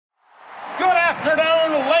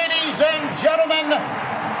afternoon, ladies and gentlemen,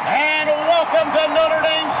 and welcome to Notre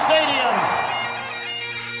Dame Stadium.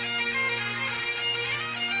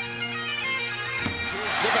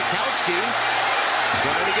 Zbikowski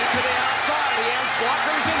trying to get to the outside. He has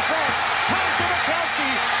blockers in front. Tom Zbikowski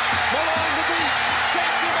along the beat.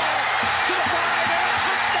 Shakes him off to the 5 and a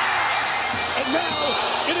touchdown. And now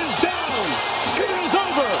it is down. It is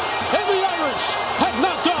over. And the Irish have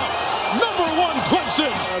knocked out number one Clemson.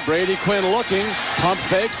 Brady Quinn looking. Pump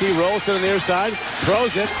fakes. He rolls to the near side.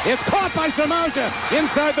 Throws it. It's caught by Samaja.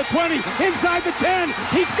 Inside the 20. Inside the 10.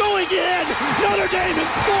 He's going in. Notre Dame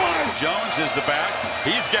has scored. Jones is the back.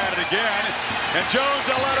 He's got it again. And Jones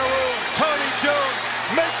a lot of room. Tony Jones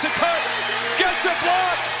makes a cut. Gets a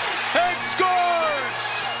block. And scores.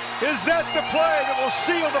 Is that the play that will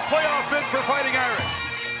seal the playoff bid for Fighting Irish?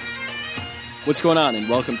 What's going on, and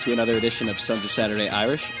welcome to another edition of Sons of Saturday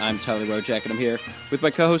Irish. I'm Tyler Rojak, and I'm here with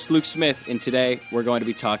my co-host Luke Smith, and today we're going to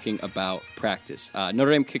be talking about practice.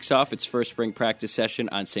 Notre Dame kicks off its first spring practice session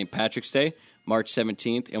on St. Patrick's Day, March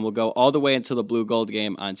 17th, and will go all the way until the Blue Gold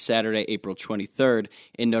game on Saturday, April 23rd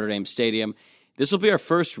in Notre Dame Stadium. This will be our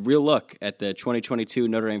first real look at the 2022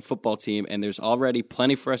 Notre Dame football team, and there's already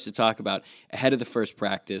plenty for us to talk about ahead of the first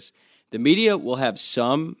practice. The media will have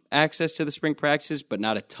some access to the spring practices, but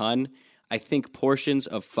not a ton. I think portions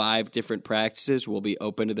of 5 different practices will be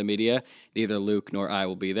open to the media. Neither Luke nor I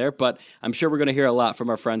will be there, but I'm sure we're going to hear a lot from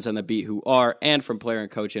our friends on the beat who are, and from player and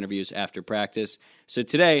coach interviews after practice. So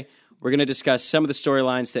today, we're going to discuss some of the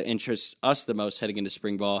storylines that interest us the most heading into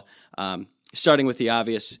spring ball, starting with the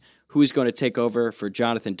obvious. Who's going to take over for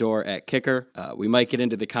Jonathan Doerer at kicker? We might get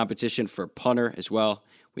into the competition for punter as well.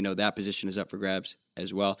 We know that position is up for grabs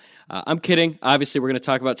as well. I'm kidding. Obviously, we're going to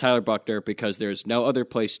talk about Tyler Buchner because there's no other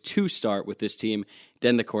place to start with this team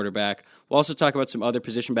than the quarterback. We'll also talk about some other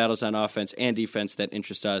position battles on offense and defense that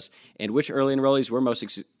interest us, and which early enrollees we're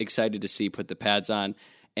most excited to see put the pads on.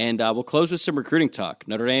 And we'll close with some recruiting talk.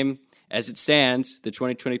 Notre Dame, as it stands, the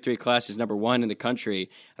 2023 class is number 1 in the country.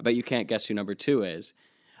 I bet you can't guess who number 2 is.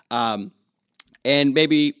 And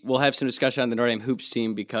maybe we'll have some discussion on the Notre Dame Hoops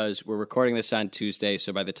team because we're recording this on Tuesday,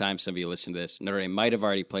 so by the time some of you listen to this, Notre Dame might have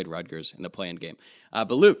already played Rutgers in the play-in game.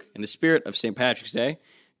 But Luke, in the spirit of St. Patrick's Day,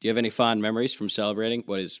 do you have any fond memories from celebrating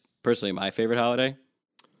what is personally my favorite holiday?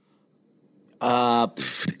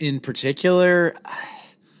 In particular,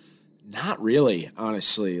 not really,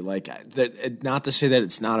 honestly. Like, not to say that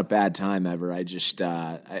it's not a bad time ever. I just,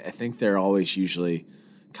 I think they're always usually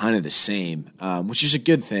kind of the same, which is a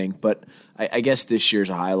good thing. But I guess this year's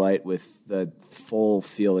a highlight with the full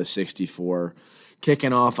field of 64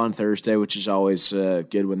 kicking off on Thursday, which is always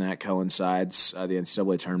good when that coincides. The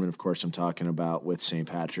NCAA tournament, of course, I'm talking about with St.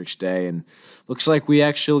 Patrick's Day. And looks like we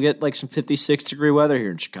actually will get like some 56-degree weather here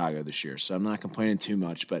in Chicago this year, so I'm not complaining too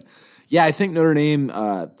much. But, yeah, I think Notre Dame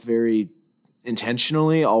very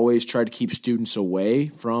intentionally always tried to keep students away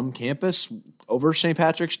from campus over St.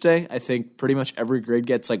 Patrick's Day. I think pretty much every grade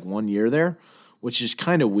gets like 1 year there, which is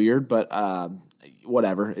kind of weird, but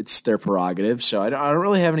whatever. It's their prerogative. So I don't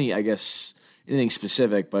really have any, I guess, anything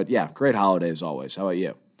specific, but yeah, great holiday as always. How about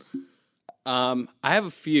you? I have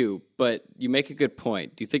a few, but you make a good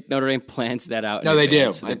point. Do you think Notre Dame plans that out? No, they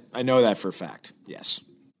do. I know that for a fact. Yes.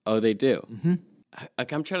 Oh, they do? Mm-hmm.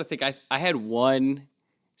 I'm trying to think. I had one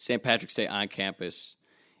St. Patrick's Day on campus.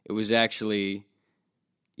 It was actually,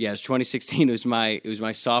 it was 2016. It was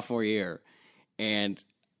my sophomore year, and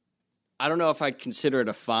I don't know if I'd consider it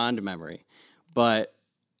a fond memory, but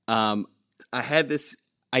I had this.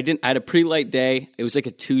 I had a pretty late day. It was like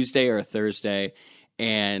a Tuesday or a Thursday,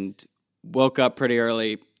 and woke up pretty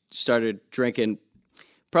early. Started drinking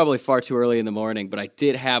probably far too early in the morning, but I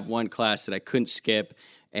did have one class that I couldn't skip.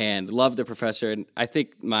 And loved the professor, and I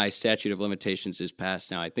think my statute of limitations is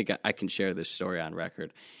passed now. I think I can share this story on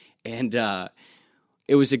record. And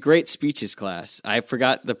it was a great speeches class. I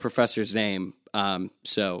forgot the professor's name,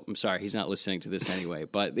 so I'm sorry, he's not listening to this anyway.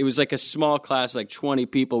 But it was like a small class, like 20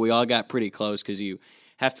 people. We all got pretty close because you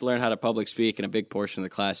have to learn how to public speak, and a big portion of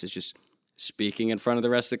the class is just speaking in front of the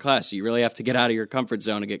rest of the class. So you really have to get out of your comfort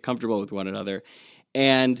zone and get comfortable with one another.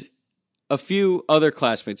 And a few other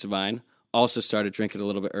classmates of mine also started drinking a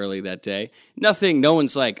little bit early that day. No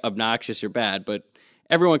one's like obnoxious or bad, but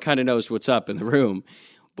everyone kind of knows what's up in the room.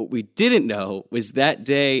 What we didn't know was that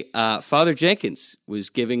day, Father Jenkins was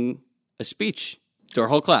giving a speech to our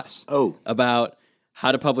whole class about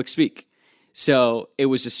how to public speak. So it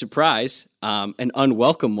was a surprise, an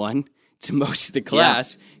unwelcome one to most of the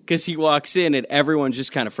class, because he walks in and everyone's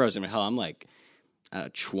just kind of frozen. Hell, I'm like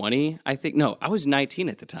 20, I think. No, I was 19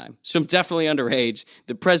 at the time. So I'm definitely underage.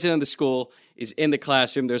 The president of the school is in the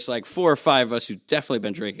classroom. There's like 4 or 5 of us who've definitely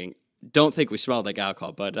been drinking. don't think we smelled like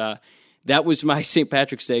alcohol, but that was my St.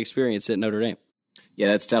 Patrick's Day experience at Notre Dame. Yeah,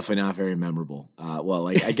 that's definitely not very memorable. Well,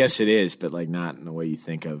 like I guess it is, but like not in the way you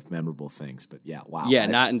think of memorable things. But yeah, wow. Yeah,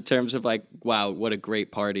 not in terms of like, wow, what a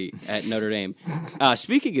great party at Notre Dame.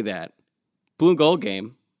 Speaking of that, Blue and Gold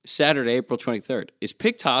game, Saturday, April 23rd. Is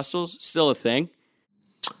pig tossles still a thing?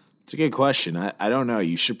 It's a good question. I don't know.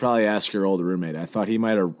 You should probably ask your old roommate. I thought he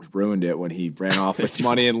might have ruined it when he ran off with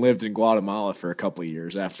money and lived in Guatemala for a couple of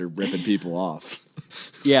years after ripping people off.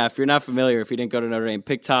 Yeah, if you're not familiar, if you didn't go to Notre Dame,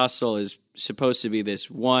 pig tossle is supposed to be this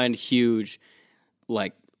one huge,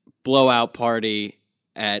 like, blowout party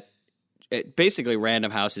at basically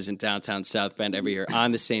random houses in downtown South Bend every year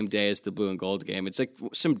on the same day as the Blue and Gold game. It's like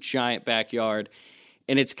some giant backyard,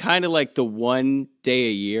 and it's kind of like the one day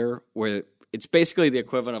a year where it's basically the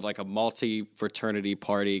equivalent of like a multi-fraternity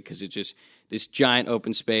party because it's just this giant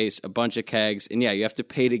open space, a bunch of kegs, and yeah, you have to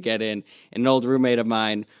pay to get in. And an old roommate of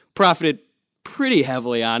mine profited pretty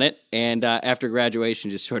heavily on it, and after graduation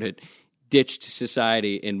just sort of ditched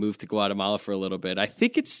society and moved to Guatemala for a little bit. I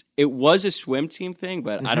think it was a swim team thing,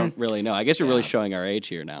 but I don't really know. I guess we're really showing our age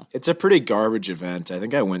here now. It's a pretty garbage event. I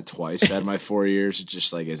think I went twice out of my 4 years. It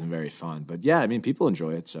just like isn't very fun. But yeah, I mean, people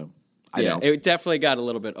enjoy it, so I know. It definitely got a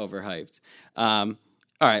little bit overhyped. All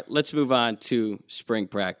right, let's move on to spring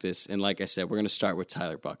practice. And like I said, we're going to start with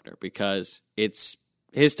Tyler Buchner because it's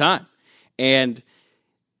his time. And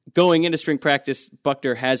going into spring practice,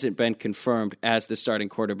 Buchner hasn't been confirmed as the starting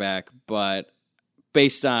quarterback, but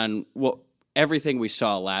based on everything we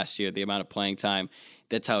saw last year, the amount of playing time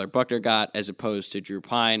that Tyler Buchner got as opposed to Drew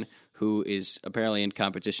Pyne, who is apparently in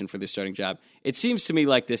competition for the starting job, it seems to me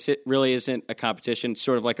like it really isn't a competition,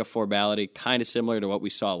 sort of like a formality, kind of similar to what we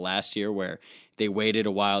saw last year where they waited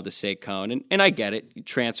a while to say Cohn. And I get it, you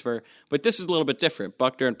transfer, but this is a little bit different.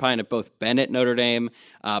 Buchner and Pyne have both been at Notre Dame,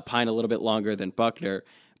 Pyne a little bit longer than Buchner.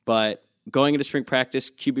 But going into spring practice,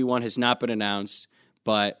 QB1 has not been announced,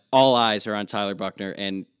 but all eyes are on Tyler Buchner,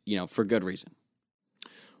 and for good reason.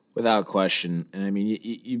 Without question. And I mean,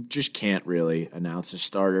 you just can't really announce a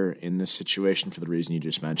starter in this situation for the reason you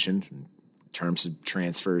just mentioned. In terms of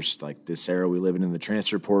transfers, like this era we live in the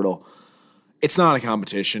transfer portal, it's not a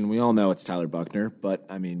competition. We all know it's Tyler Buchner, but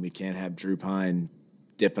I mean, we can't have Drew Pyne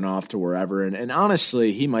dipping off to wherever. And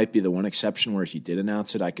honestly, he might be the one exception where if he did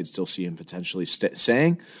announce it, I could still see him potentially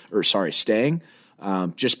staying,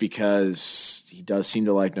 just because he does seem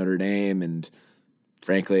to like Notre Dame. And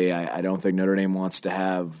frankly, I don't think Notre Dame wants to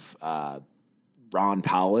have Ron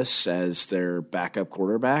Powlus as their backup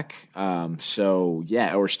quarterback.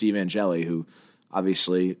 Or Steve Angeli, who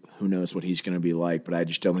obviously who knows what he's going to be like, but I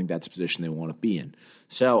just don't think that's a position they want to be in.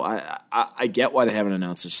 So I get why they haven't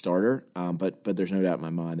announced a starter, but there's no doubt in my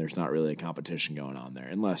mind there's not really a competition going on there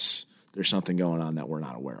unless there's something going on that we're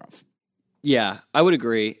not aware of. Yeah, I would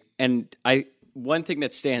agree. And one thing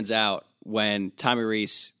that stands out when Tommy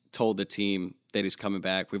Rees told the team that he's coming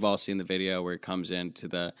back, we've all seen the video where he comes into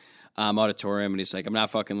the auditorium and he's like, I'm not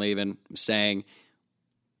fucking leaving, I'm staying.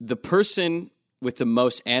 The person with the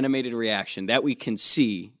most animated reaction that we can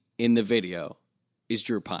see in the video is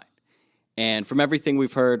Drew Pyne. And from everything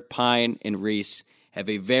we've heard, Pyne and Rees have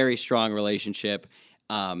a very strong relationship.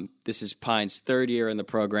 This is Pyne's third year in the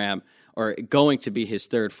program, or going to be his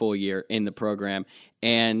third full year in the program.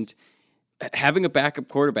 And having a backup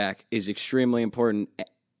quarterback is extremely important.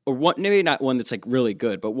 Or maybe not one that's like really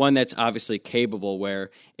good, but one that's obviously capable where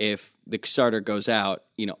if the starter goes out,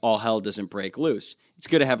 all hell doesn't break loose. It's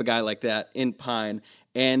good to have a guy like that in Pyne,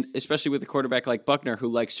 and especially with a quarterback like Buchner who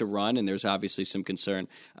likes to run, and there's obviously some concern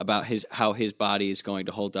about how his body is going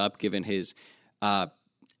to hold up given his, I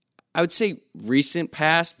would say, recent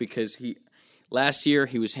past, because last year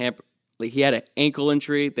he was hampered. He had an ankle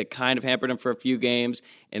injury that kind of hampered him for a few games,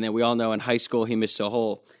 and then we all know in high school he missed a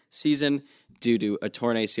whole season due to a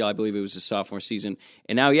torn ACL. I believe it was his sophomore season.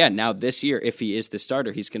 And now this year, if he is the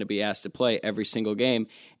starter, he's going to be asked to play every single game.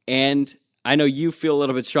 And I know you feel a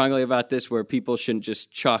little bit strongly about this, where people shouldn't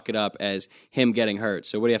just chalk it up as him getting hurt.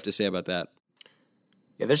 So what do you have to say about that?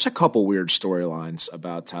 Yeah, there's a couple weird storylines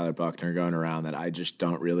about Tyler Buchner going around that I just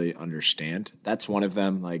don't really understand. That's one of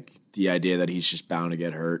them, like the idea that he's just bound to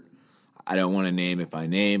get hurt. I don't want to name it by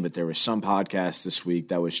name, but there was some podcast this week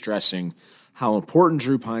that was stressing how important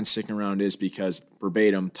Drew Pyne sticking around is because,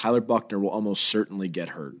 verbatim, Tyler Buchner will almost certainly get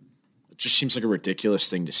hurt. It just seems like a ridiculous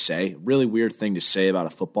thing to say, really weird thing to say about a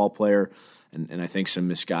football player, and I think some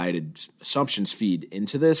misguided assumptions feed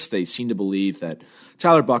into this. They seem to believe that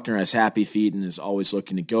Tyler Buchner has happy feet and is always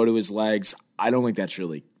looking to go to his legs. I don't think that's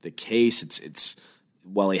really the case. It's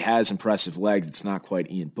while he has impressive legs, it's not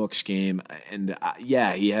quite Ian Book's game. And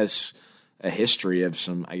he has a history of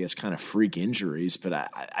some, I guess, kind of freak injuries, but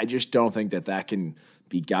I just don't think that can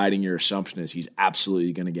be guiding your assumption is he's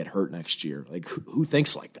absolutely going to get hurt next year. Like, who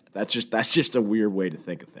thinks like that? That's just a weird way to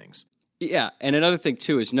think of things. Yeah, and another thing,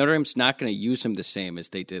 too, is Notre Dame's not going to use him the same as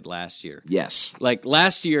they did last year. Yes. Like,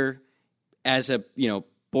 last year, as a,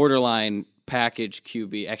 borderline package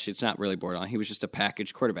QB, actually, it's not really borderline. He was just a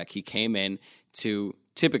package quarterback. He came in to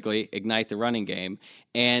typically ignite the running game,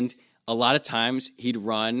 and a lot of times he'd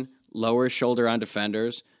run, lower his shoulder on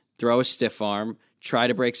defenders, throw a stiff arm, try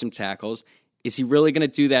to break some tackles. Is he really going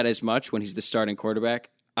to do that as much when he's the starting quarterback?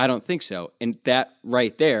 I don't think so. And that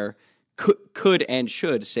right there could and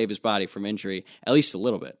should save his body from injury, at least a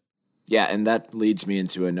little bit. Yeah, and that leads me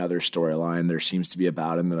into another storyline there seems to be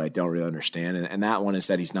about him that I don't really understand, and that one is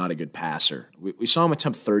that he's not a good passer. We saw him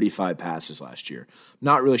attempt 35 passes last year.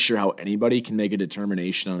 Not really sure how anybody can make a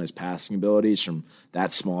determination on his passing abilities from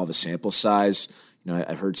that small of a sample size.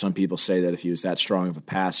 I've heard some people say that if he was that strong of a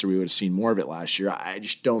passer, we would have seen more of it last year. I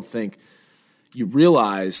just don't think you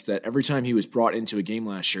realize that every time he was brought into a game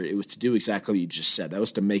last year, it was to do exactly what you just said. That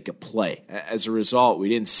was to make a play. As a result, we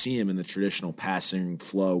didn't see him in the traditional passing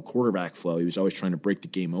flow, quarterback flow. He was always trying to break the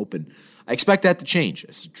game open. I expect that to change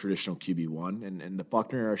as a traditional QB1, and the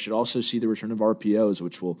Buckner era should also see the return of RPOs,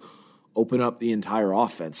 which will open up the entire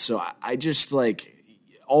offense. So I just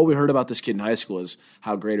all we heard about this kid in high school is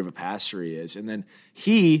how great of a passer he is. And then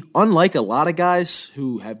he, unlike a lot of guys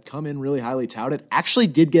who have come in really highly touted, actually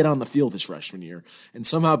did get on the field his freshman year. And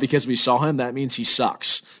somehow because we saw him, that means he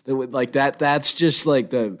sucks. That's just like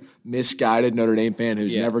the misguided Notre Dame fan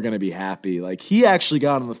who's never going to be happy. Like, he actually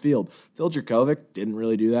got on the field. Phil Jurkovec didn't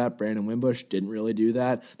really do that. Brandon Wimbush didn't really do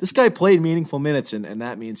that. This guy played meaningful minutes, and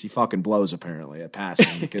that means he fucking blows apparently at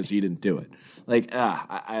passing because he didn't do it.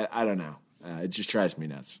 I don't know. It just drives me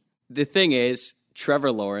nuts. The thing is,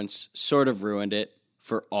 Trevor Lawrence sort of ruined it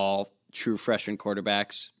for all true freshman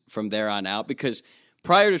quarterbacks from there on out, because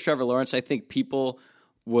prior to Trevor Lawrence, I think people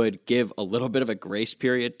would give a little bit of a grace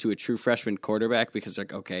period to a true freshman quarterback because,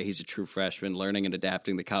 okay, he's a true freshman learning and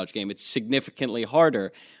adapting the college game. It's significantly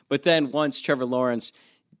harder. But then once Trevor Lawrence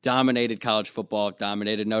dominated college football,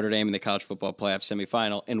 dominated Notre Dame in the college football playoff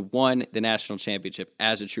semifinal, and won the national championship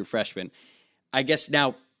as a true freshman, I guess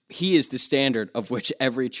now he is the standard of which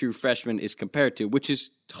every true freshman is compared to, which is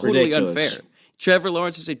totally ridiculous. Unfair. Trevor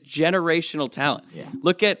Lawrence is a generational talent. Yeah.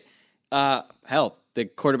 Look at, the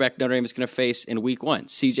quarterback Notre Dame is going to face in week 1,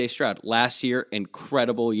 C.J. Stroud. Last year,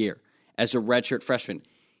 incredible year as a redshirt freshman.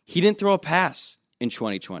 He didn't throw a pass in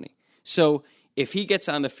 2020. So if he gets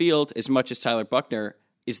on the field as much as Tyler Buckner,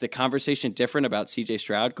 is the conversation different about C.J.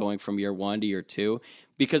 Stroud going from year 1 to year 2?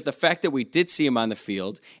 Because the fact that we did see him on the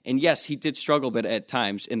field, and yes, he did struggle, but at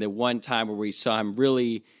times, in the one time where we saw him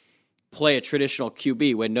really play a traditional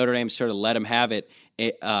QB, when Notre Dame sort of let him have it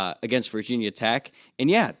against Virginia Tech, and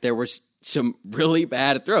yeah, there was some really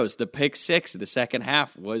bad throws. The pick 6 in the second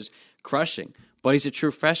half was crushing, but he's a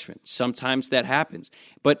true freshman. Sometimes that happens.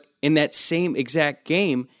 But in that same exact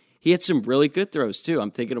game, he had some really good throws too.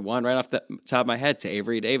 I'm thinking of one right off the top of my head to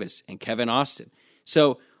Avery Davis and Kevin Austin.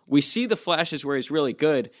 So we see the flashes where he's really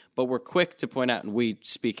good, but we're quick to point out, and we,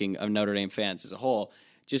 speaking of Notre Dame fans as a whole,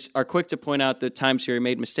 just are quick to point out the times here he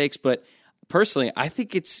made mistakes. But personally, I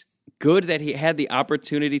think it's good that he had the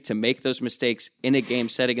opportunity to make those mistakes in a game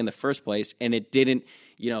setting in the first place, and it didn't,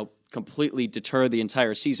 completely deter the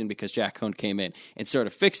entire season because Jack Cohn came in and sort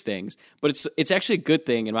of fixed things. But it's actually a good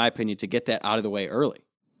thing, in my opinion, to get that out of the way early.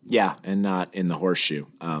 Yeah, and not in the horseshoe.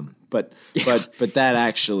 But that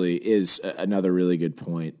actually is another really good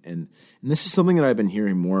point. And this is something that I've been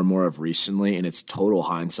hearing more and more of recently, and it's total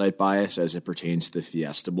hindsight bias as it pertains to the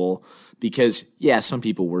Fiesta Bowl. Because, yeah, some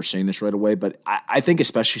people were saying this right away, but I think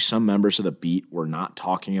especially some members of the beat were not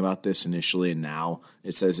talking about this initially, and now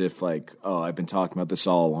it's as if I've been talking about this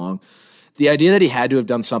all along. The idea that he had to have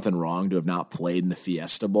done something wrong to have not played in the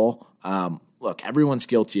Fiesta Bowl, look, everyone's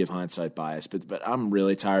guilty of hindsight bias, but I'm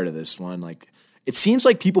really tired of this one. It seems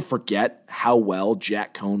like people forget how well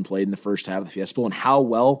Jack Cohn played in the first half of the Fiesta Bowl and how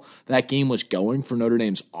well that game was going for Notre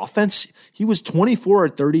Dame's offense. He was 24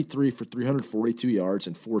 at 33 for 342 yards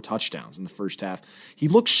and 4 touchdowns in the first half. He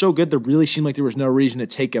looked so good, there really seemed like there was no reason to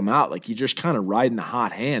take him out. He just kind of riding the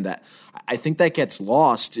hot hand. I think that gets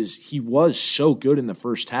lost is he was so good in the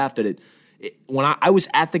first half that when I was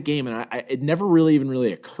at the game, and it never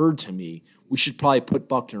really occurred to me we should probably put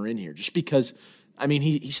Buckner in here just because,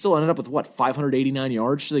 he still ended up with, 589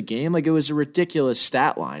 yards for the game? It was a ridiculous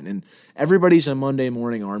stat line, and everybody's a Monday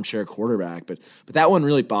morning armchair quarterback, but that one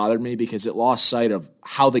really bothered me because it lost sight of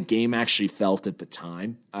how the game actually felt at the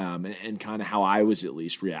time and kind of how I was at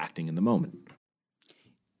least reacting in the moment.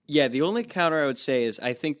 Yeah, the only counter I would say is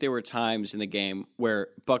I think there were times in the game where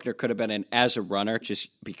Buckner could have been in as a runner just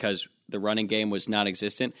because the running game was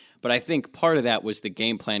non-existent. But I think part of that was the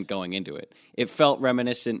game plan going into it. It felt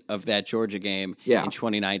reminiscent of that Georgia game in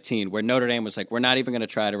 2019 where Notre Dame was like, we're not even going to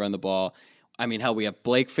try to run the ball. I mean, hell, we have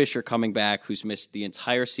Blake Fisher coming back who's missed the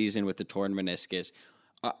entire season with the torn meniscus.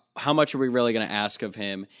 How much are we really going to ask of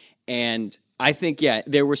him? And I think, yeah,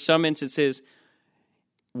 there were some instances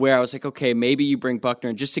where I was like, okay, maybe you bring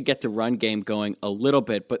Buckner just to get the run game going a little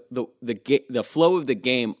bit, but the flow of the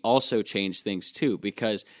game also changed things too,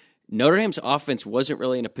 because Notre Dame's offense wasn't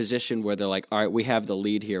really in a position where they're like, all right, we have the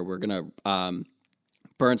lead here, we're going to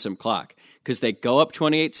burn some clock, because they go up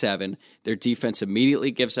 28-7, their defense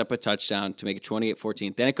immediately gives up a touchdown to make it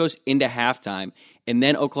 28-14, then it goes into halftime, and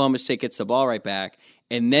then Oklahoma State gets the ball right back,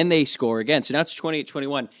 and then they score again. So now it's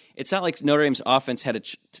 28-21. It's not like Notre Dame's offense had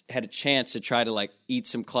a chance to try to like eat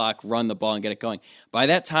some clock, run the ball, and get it going. By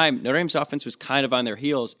that time, Notre Dame's offense was kind of on their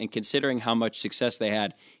heels, and considering how much success they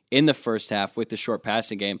had in the first half with the short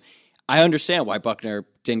passing game, I understand why Buckner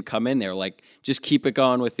didn't come in there. Like, just keep it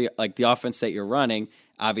going with the offense that you're running.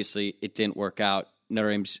 Obviously, it didn't work out. Notre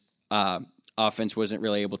Dame's offense wasn't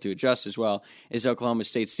really able to adjust as well as Oklahoma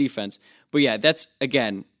State's defense. But yeah, that's,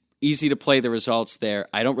 again, easy to play the results there.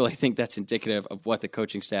 I don't really think that's indicative of what the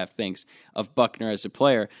coaching staff thinks of Buckner as a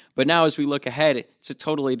player. But now as we look ahead, it's a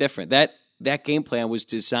totally different. That game plan was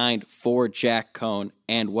designed for Jack Cohn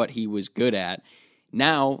and what he was good at.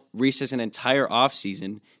 Now, Reese has an entire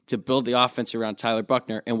offseason to build the offense around Tyler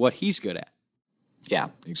Buckner and what he's good at. Yeah,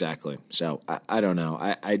 exactly. So I don't know.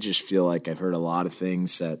 I just feel like I've heard a lot of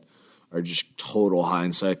things that are just total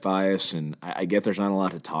hindsight bias, and I get there's not a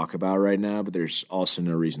lot to talk about right now, but there's also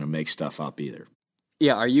no reason to make stuff up either.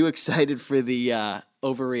 Yeah, are you excited for the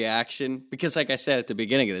overreaction? Because like I said at the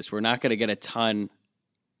beginning of this, we're not going to get a ton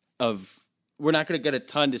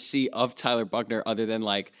to see of Tyler Buckner other than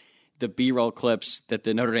like the B-roll clips that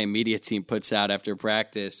the Notre Dame media team puts out after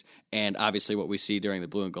practice, and obviously what we see during the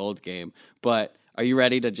blue and gold game. But are you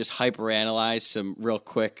ready to just hyper-analyze some real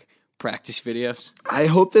quick practice videos? I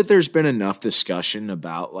hope that there's been enough discussion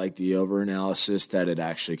about like the over-analysis that it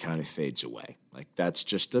actually kind of fades away. Like, that's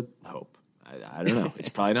just a hope. I don't know. It's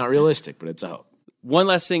probably not realistic, but it's a hope. One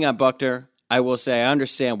last thing on Buckner. I will say I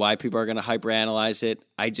understand why people are going to hyper-analyze it.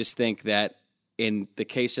 I just think that in the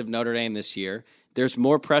case of Notre Dame this year, there's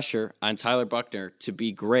more pressure on Tyler Buckner to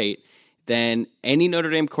be great than any Notre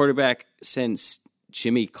Dame quarterback since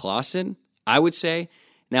Jimmy Clausen, I would say.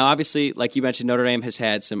 Now, obviously, like you mentioned, Notre Dame has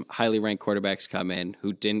had some highly ranked quarterbacks come in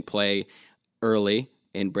who didn't play early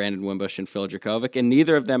in Brandon Wimbush and Phil Dracovic, and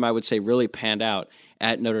neither of them, I would say, really panned out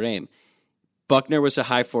at Notre Dame. Buckner was a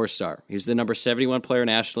high 4-star. He was the number 71 player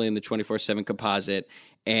nationally in the 24/7 composite,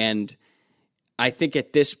 and I think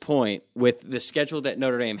at this point, with the schedule that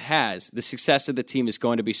Notre Dame has, the success of the team is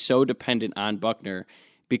going to be so dependent on Buckner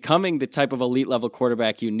becoming the type of elite-level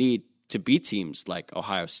quarterback you need to beat teams like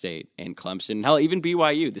Ohio State and Clemson. Hell, even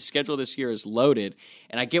BYU. The schedule this year is loaded,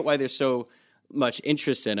 and I get why there's so much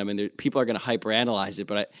interest in him, and people are going to hyper-analyze it,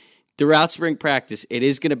 but throughout spring practice, it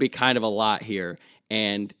is going to be kind of a lot here,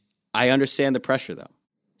 and I understand the pressure, though.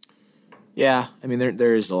 Yeah, I mean,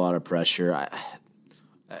 there is a lot of pressure.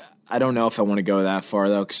 I don't know if I want to go that far,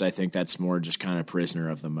 though, because I think that's more just kind of prisoner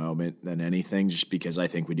of the moment than anything, just because I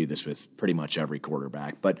think we do this with pretty much every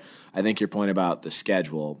quarterback. But I think your point about the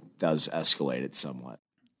schedule does escalate it somewhat.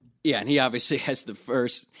 Yeah, and he obviously has the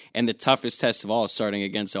first and the toughest test of all, starting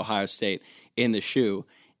against Ohio State in the shoe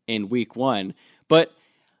in week 1. But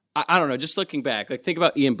I don't know, just looking back, like think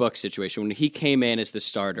about Ian Book's situation. When he came in as the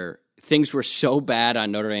starter, things were so bad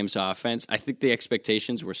on Notre Dame's offense. I think the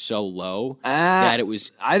expectations were so low that it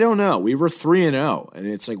was. I don't know. We were 3-0, and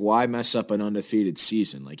it's like, why mess up an undefeated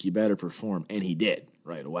season? Like, you better perform, and he did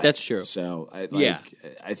right away. That's true. So I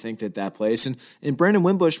think that plays. And Brandon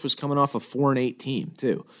Wimbush was coming off a 4-8 team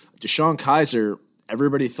too. Deshaun Kaiser.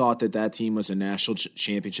 Everybody thought that team was a national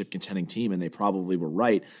championship contending team, and they probably were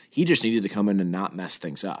right. He just needed to come in and not mess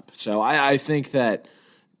things up. So I think that.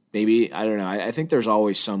 Maybe, I don't know, I think there's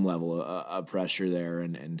always some level of pressure there,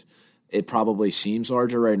 and it probably seems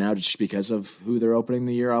larger right now just because of who they're opening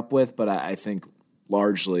the year up with, but I think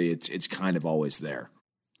largely it's kind of always there.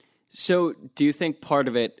 So do you think part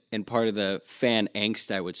of it, and part of the fan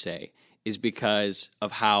angst, I would say, is because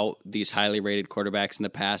of how these highly rated quarterbacks in the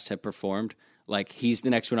past have performed? Like, he's the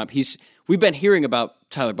next one up. We've been hearing about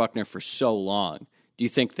Tyler Buckner for so long. Do you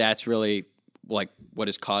think that's really like what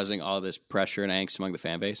is causing all this pressure and angst among the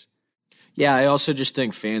fan base? Yeah, I also just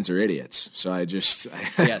think fans are idiots. So Yes,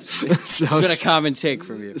 it's been a common take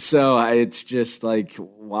from you. So it's just like,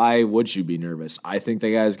 why would you be nervous? I think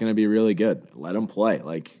the guy's going to be really good. Let him play.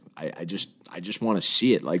 Like, I just want to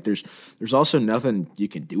see it. Like, there's also nothing you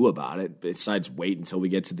can do about it besides wait until we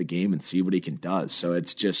get to the game and see what he can do. So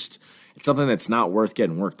it's something that's not worth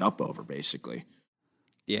getting worked up over, basically.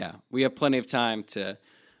 Yeah, we have plenty of time to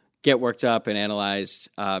get worked up and analyze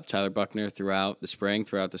Tyler Buchner throughout the spring,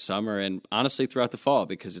 throughout the summer, and honestly throughout the fall,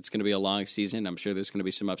 because it's going to be a long season. I'm sure there's going to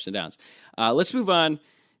be some ups and downs. Let's move on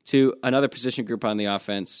to another position group on the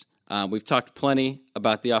offense. We've talked plenty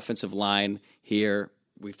about the offensive line here.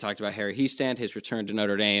 We've talked about Harry Hiestand, his return to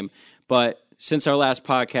Notre Dame. But since our last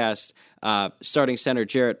podcast, starting center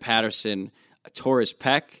Jarrett Patterson tore his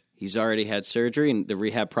pec. He's already had surgery, and the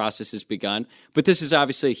rehab process has begun. But this is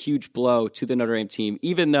obviously a huge blow to the Notre Dame team,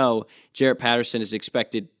 even though Jarrett Patterson is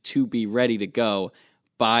expected to be ready to go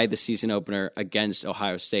by the season opener against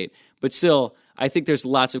Ohio State. But still, I think there's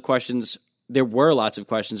lots of questions. There were lots of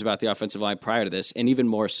questions about the offensive line prior to this, and even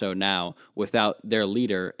more so now without their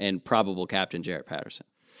leader and probable captain, Jarrett Patterson.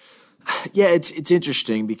 Yeah, it's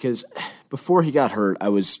interesting because before he got hurt, I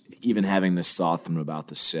was even having this thought that I'm about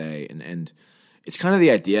to say, and it's kind of the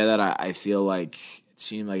idea that I feel like it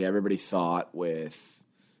seemed like everybody thought with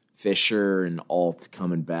Fisher and Alt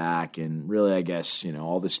coming back, and really, I guess,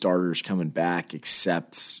 all the starters coming back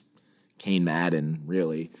except Kane Madden,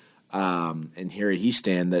 really, and Harry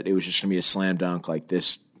Hiestand, that it was just going to be a slam dunk, like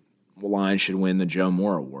this line should win the Joe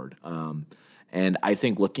Moore Award. And I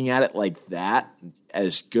think looking at it like that,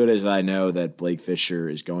 as good as I know that Blake Fisher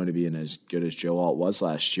is going to be and as good as Joe Alt was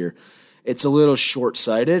last year, it's a little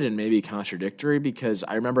short-sighted and maybe contradictory, because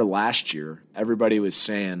I remember last year everybody was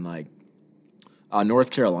saying, like,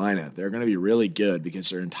 North Carolina, they're going to be really good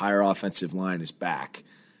because their entire offensive line is back.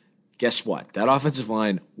 Guess what? That offensive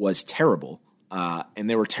line was terrible, and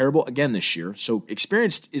they were terrible again this year. So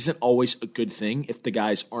experience isn't always a good thing if the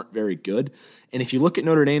guys aren't very good. And if you look at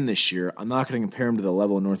Notre Dame this year, I'm not going to compare them to the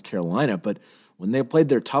level of North Carolina, but when they played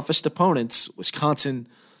their toughest opponents, Wisconsin,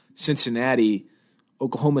 Cincinnati,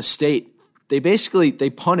 Oklahoma State, they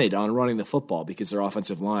punted on running the football because their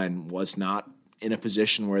offensive line was not in a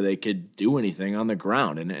position where they could do anything on the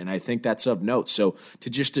ground. And I think that's of note. So to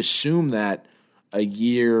just assume that a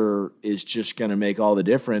year is just going to make all the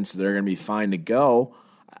difference, they're going to be fine to go,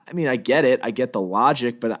 I mean, I get it. I get the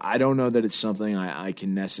logic, but I don't know that it's something I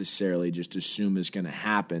can necessarily just assume is going to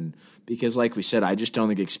happen because, like we said, I just don't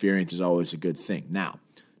think experience is always a good thing. Now,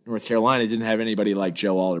 North Carolina didn't have anybody like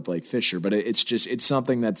Joe Alt or Blake Fisher, but it's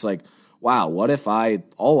something that's like, wow, what if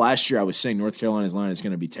all last year I was saying North Carolina's line is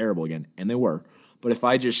going to be terrible again, and they were. But if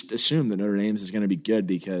I just assume that Notre Dame's is going to be good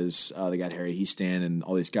because they got Harry Hiestand and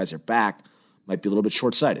all these guys are back, might be a little bit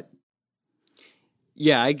short-sighted.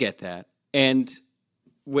 Yeah, I get that. And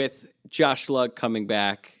with Josh Lugg coming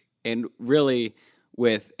back, and really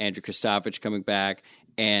with Andrew Kristovich coming back,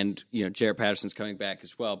 and Jarrett Patterson's coming back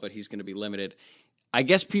as well, but he's going to be limited. I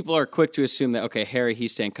guess people are quick to assume that, okay, Harry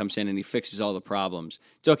Hiestand comes in and he fixes all the problems.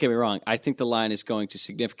 Don't get me wrong. I think the line is going to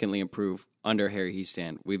significantly improve under Harry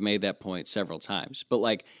Hiestand. We've made that point several times.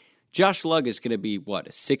 But, Josh Lugg is going to be, what,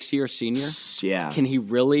 a 6-year senior? Yeah. Can he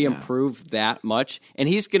really improve that much? And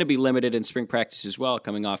he's going to be limited in spring practice as well,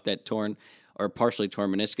 coming off that torn or partially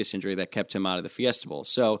torn meniscus injury that kept him out of the Fiesta Bowl.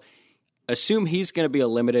 So assume he's going to be a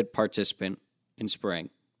limited participant in spring.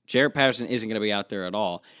 Jarrett Patterson isn't going to be out there at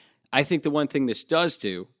all. I think the one thing this does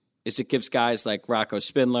do is it gives guys like Rocco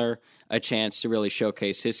Spindler a chance to really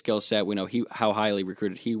showcase his skill set. We know how highly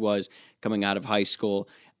recruited he was coming out of high school.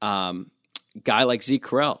 Guy like Zeke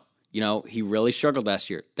Correll, he really struggled last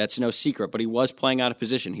year. That's no secret, but he was playing out of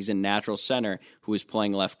position. He's a natural center who is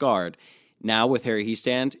playing left guard. Now with Harry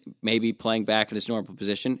Hiestand maybe playing back in his normal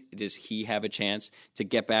position, does he have a chance to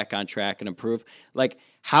get back on track and improve?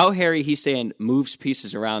 How Harry Hiestand moves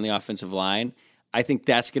pieces around the offensive line, I think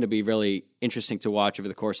that's going to be really interesting to watch over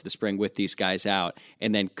the course of the spring with these guys out,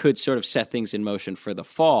 and then could sort of set things in motion for the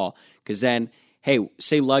fall, because then, hey,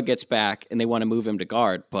 say Lugg gets back and they want to move him to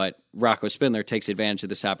guard, but Rocco Spindler takes advantage of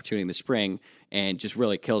this opportunity in the spring and just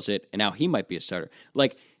really kills it, and now he might be a starter.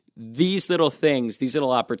 These little things, these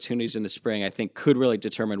little opportunities in the spring, I think could really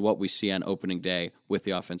determine what we see on opening day with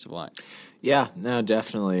the offensive line. Yeah, no,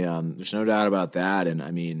 definitely. There's no doubt about that. And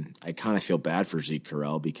I mean, I kind of feel bad for Zeke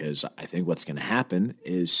Correll because I think what's going to happen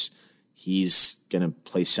is he's going to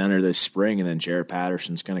play center this spring, and then Jarrett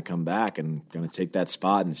Patterson's going to come back and going to take that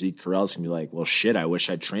spot, and Zeke Correll's going to be like, well, shit, I wish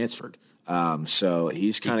I'd transferred. So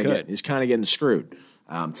he's kind of getting screwed,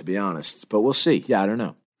 to be honest. But we'll see. Yeah, I don't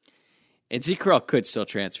know. And Zeke Correll could still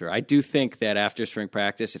transfer. I do think that after spring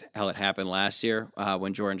practice, how it happened last year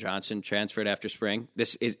when Jordan Johnson transferred after spring,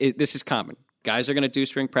 this is common. Guys are going to do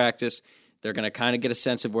spring practice. They're going to kind of get a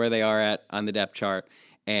sense of where they are at on the depth chart,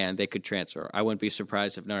 and they could transfer. I wouldn't be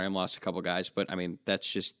surprised if Notre Dame lost a couple guys, but, I mean, that's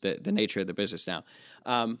just the nature of the business now.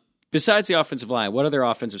 Besides the offensive line, what other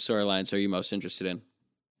offensive storylines are you most interested in?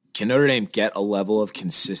 Can Notre Dame get a level of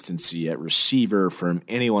consistency at receiver from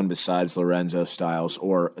anyone besides Lorenzo Styles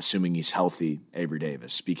or, assuming he's healthy, Avery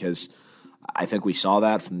Davis? Because I think we saw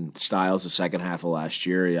that from Styles the second half of last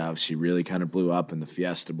year. He obviously really kind of blew up in the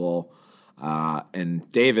Fiesta Bowl.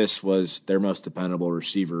 And Davis was their most dependable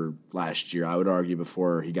receiver last year. I would argue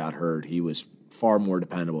before he got hurt, he was far more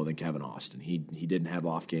dependable than Kevin Austin. He didn't have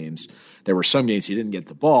off games. There were some games he didn't get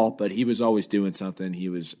the ball, but he was always doing something. He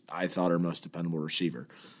was, I thought, our most dependable receiver.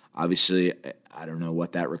 Obviously, I don't know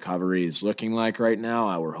what that recovery is looking like right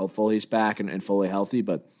now. We're hopeful he's back and fully healthy.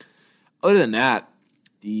 But other than that,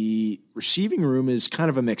 the receiving room is kind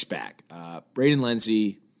of a mixed bag. Braden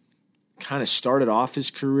Lenzy kind of started off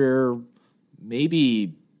his career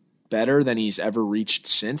maybe better than he's ever reached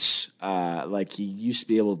since. Like he used to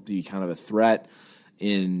be able to be kind of a threat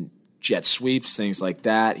in jet sweeps, things like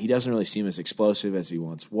that. He doesn't really seem as explosive as he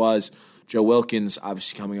once was. Joe Wilkins,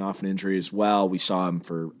 obviously coming off an injury as well. We saw him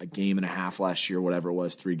for a game and a half last year, whatever it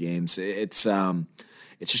was, 3 games. It's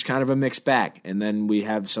just kind of a mixed bag. And then we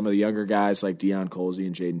have some of the younger guys like Deion Colzie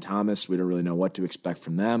and Jaden Thomas. We don't really know what to expect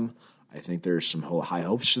from them. I think there's some high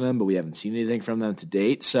hopes for them, but we haven't seen anything from them to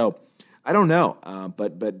date. So I don't know.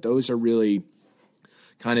 But those are really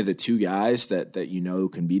kind of the 2 guys that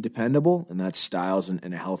can be dependable, and that's Styles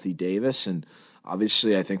and a healthy Davis. And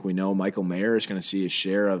obviously I think we know Michael Mayer is going to see his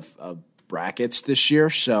share of brackets this year.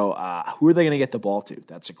 So who are they going to get the ball to?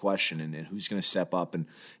 That's a question. And who's going to step up and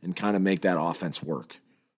kind of make that offense work?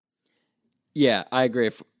 Yeah, I agree.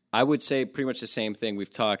 I would say pretty much the same thing. We've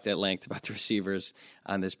talked at length about the receivers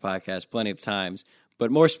on this podcast plenty of times.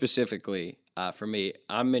 But more specifically, for me,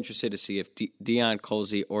 I'm interested to see if Deion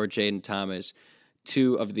Colzie or Jaden Thomas,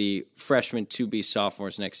 2 of the freshmen to be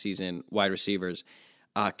sophomores next season, wide receivers,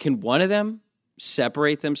 can one of them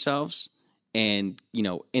separate themselves and,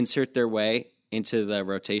 insert their way into the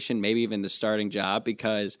rotation, maybe even the starting job?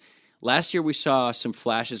 Because last year we saw some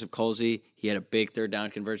flashes of Colzie. He had a big third down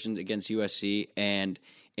conversion against USC, and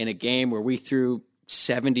in a game where we threw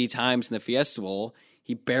 70 times in the Fiesta Bowl,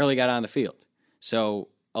 he barely got on the field. So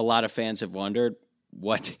a lot of fans have wondered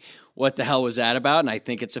what the hell was that about, and I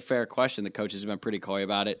think it's a fair question. The coaches have been pretty coy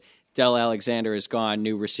about it. Del Alexander is gone.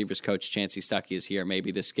 New receivers coach Chancey Stuckey is here.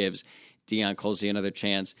 Maybe this gives Deion Colzie another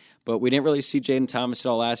chance. But we didn't really see Jaden Thomas at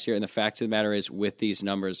all last year, and the fact of the matter is, with these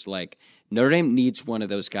numbers, like, Notre Dame needs one of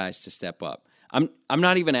those guys to step up. I'm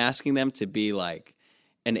not even asking them to be like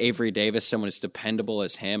an Avery Davis, someone as dependable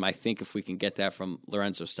as him. I think if we can get that from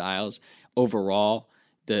Lorenzo Styles, overall,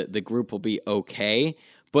 the group will be okay.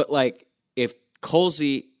 But, like, if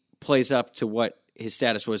Colzie plays up to what his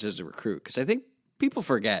status was as a recruit, because I think people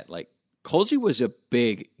forget, like, Colzie was a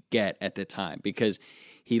big get at the time because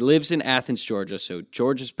he lives in Athens, Georgia, so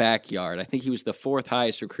Georgia's backyard. I think he was the 4th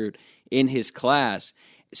highest recruit in his class.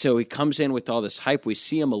 So he comes in with all this hype. We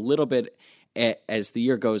see him a little bit as the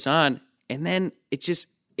year goes on, and then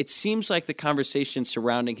it seems like the conversation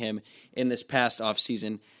surrounding him in this past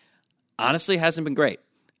offseason honestly hasn't been great.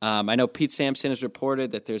 I know Pete Sampson has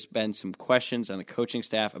reported that there's been some questions on the coaching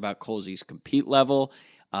staff about Colzie's compete level,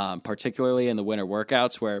 particularly in the winter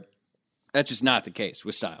workouts, where that's just not the case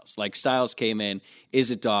with Styles. Like, Styles came in,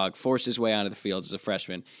 is a dog, forced his way onto the field as a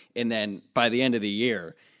freshman, and then by the end of the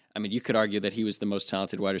year, I mean, you could argue that he was the most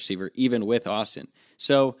talented wide receiver, even with Austin.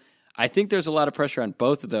 So I think there's a lot of pressure on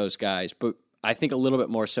both of those guys, but I think a little bit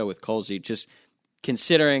more so with Colzie, just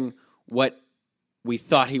considering what we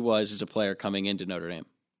thought he was as a player coming into Notre Dame.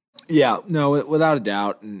 Yeah, no, without a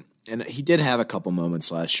doubt. And he did have a couple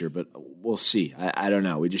moments last year, but we'll see. I don't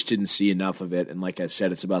know. We just didn't see enough of it. And like I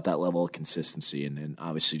said, it's about that level of consistency, and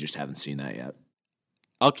obviously just haven't seen that yet.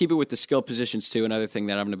 I'll keep it with the skill positions, too. Another thing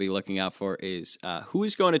that I'm going to be looking out for is who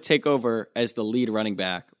is going to take over as the lead running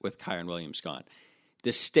back with Kyren Williams gone.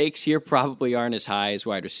 The stakes here probably aren't as high as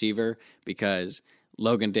wide receiver because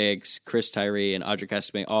Logan Diggs, Chris Tyree, and Audric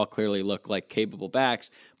Estime all clearly look like capable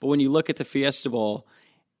backs. But when you look at the Fiesta Bowl,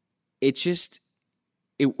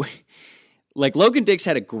 like Logan Diggs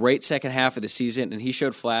had a great second half of the season, and he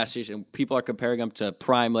showed flashes, and people are comparing him to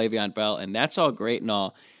prime Le'Veon Bell, and that's all great and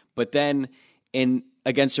all. But then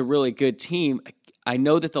against a really good team, I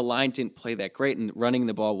know that the line didn't play that great, and running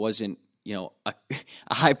the ball wasn't, a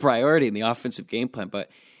high priority in the offensive game plan, but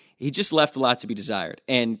he just left a lot to be desired.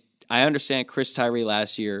 And I understand Chris Tyree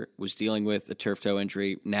last year was dealing with a turf toe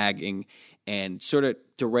injury, nagging, and sort of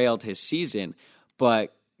derailed his season.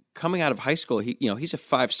 But coming out of high school, he's a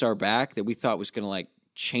 5-star back that we thought was going to like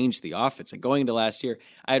change the offense. Like going into last year,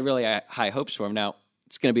 I had really high hopes for him. Now,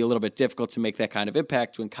 it's going to be a little bit difficult to make that kind of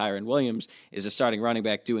impact when Kyron Williams is a starting running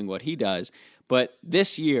back doing what he does. But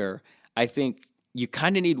this year, I think you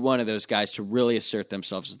kind of need one of those guys to really assert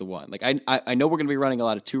themselves as the one. Like I know we're going to be running a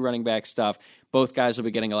lot of 2 running back stuff. Both guys will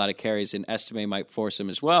be getting a lot of carries, and Estime might force them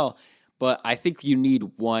as well. But I think you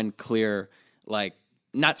need one clear, like,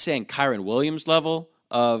 not saying Kyron Williams level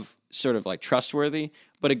of sort of like trustworthy,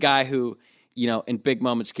 but a guy who, in big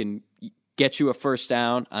moments can get you a first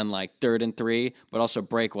down on like 3rd and 3, but also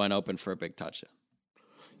break one open for a big touchdown.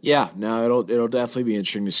 Yeah, no, it'll definitely be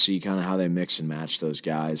interesting to see kind of how they mix and match those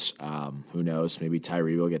guys. Who knows? Maybe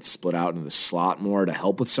Tyree will get split out into the slot more to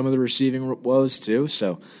help with some of the receiving woes too.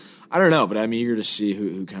 So I don't know, but I'm eager to see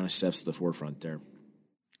who kind of steps to the forefront there.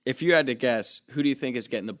 If you had to guess, who do you think is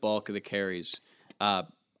getting the bulk of the carries out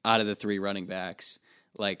of the 3 running backs,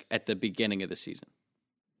 like at the beginning of the season?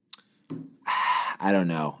 I don't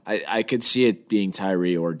know. I could see it being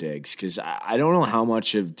Tyree or Diggs because I don't know how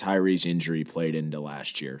much of Tyree's injury played into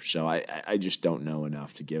last year. So I just don't know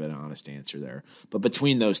enough to give an honest answer there. But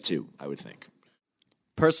between those two, I would think.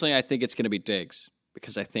 Personally, I think it's going to be Diggs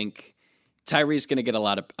because I think Tyree's going to get a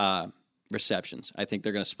lot of receptions. I think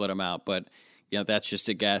they're going to split them out. But, that's just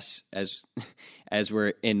a guess as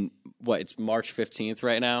we're in, it's March 15th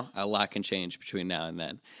right now. A lot can change between now and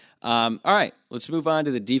then. All right, let's move on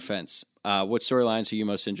to the defense. What storylines are you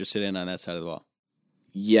most interested in on that side of the ball?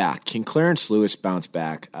 Yeah, can Clarence Lewis bounce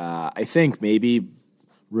back? I think maybe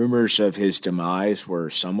rumors of his demise were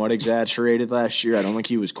somewhat exaggerated last year. I don't think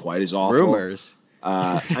he was quite as awful. Rumors?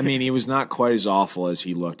 He was not quite as awful as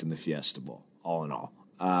he looked in the Fiesta Bowl, all in all.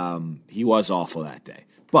 He was awful that day.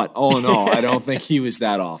 But all in all, I don't think he was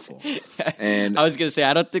that awful. And I was going to say,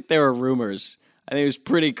 I don't think there were rumors. I think it was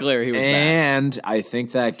pretty clear he was bad. And I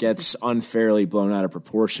think that gets unfairly blown out of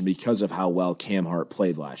proportion because of how well Cam Hart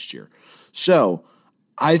played last year. So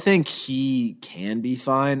I think he can be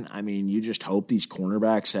fine. I mean, you just hope these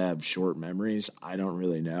cornerbacks have short memories. I don't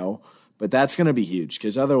really know. But that's going to be huge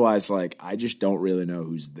because otherwise, I just don't really know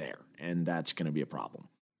who's there. And that's going to be a problem.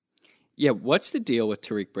 Yeah, what's the deal with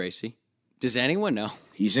Tariq Bracy? Does anyone know?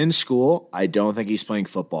 He's in school. I don't think he's playing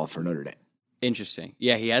football for Notre Dame. Interesting.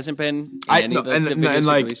 Yeah, he hasn't been in any of the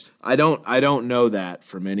videos released. I don't know that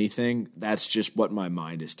from anything. That's just what my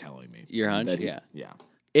mind is telling me. Your hunch? Yeah.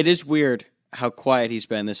 It is weird how quiet he's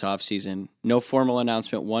been this offseason. No formal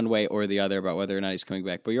announcement one way or the other about whether or not he's coming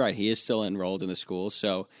back. But you're right, he is still enrolled in the school,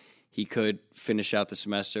 so he could finish out the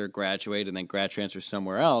semester, graduate, and then grad transfer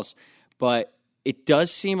somewhere else. But it does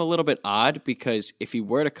seem a little bit odd because if he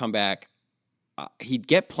were to come back, he'd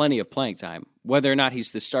get plenty of playing time. Whether or not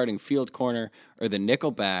he's the starting field corner or the nickel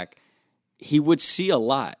back, he would see a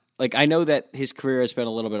lot. I know that his career has been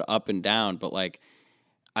a little bit up and down, but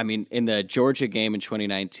in the Georgia game in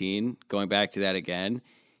 2019, going back to that again,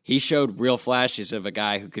 he showed real flashes of a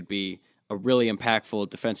guy who could be a really impactful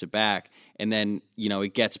defensive back. And then, he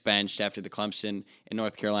gets benched after the Clemson and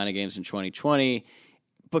North Carolina games in 2020.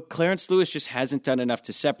 But Clarence Lewis just hasn't done enough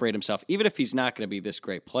to separate himself, even if he's not going to be this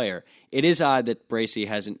great player. It is odd that Bracy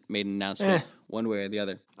hasn't made an announcement one way or the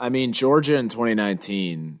other. I mean, Georgia in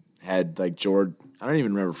 2019 had, George. I don't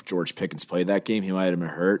even remember if George Pickens played that game. He might have been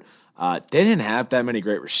hurt. They didn't have that many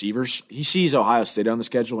great receivers. He sees Ohio State on the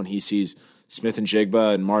schedule, and he sees Smith and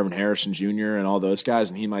Jigba and Marvin Harrison Jr. and all those guys,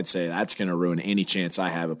 and he might say, that's going to ruin any chance I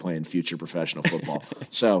have of playing future professional football.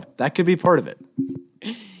 So that could be part of it.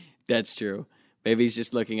 That's true. Maybe he's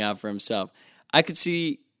just looking out for himself. I could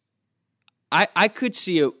see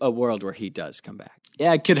a world where he does come back.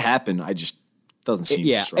 Yeah, it could happen. I just doesn't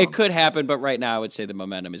seem strong. It could happen, but right now I would say the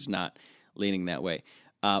momentum is not leaning that way.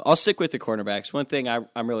 I'll stick with the cornerbacks. One thing I'm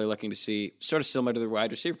really looking to see, sort of similar to the wide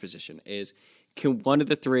receiver position, is can one of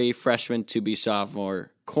the 3 freshmen to be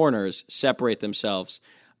sophomore corners separate themselves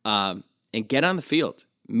and get on the field?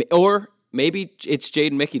 Or maybe it's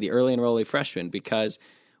Jaden Mickey, the early enrollee freshman, because –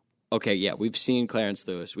 okay, yeah, we've seen Clarence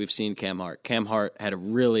Lewis. We've seen Cam Hart. Cam Hart had a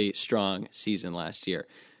really strong season last year.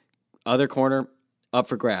 Other corner, up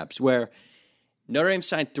for grabs, where Notre Dame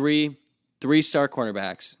signed three-star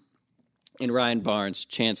cornerbacks in Ryan Barnes,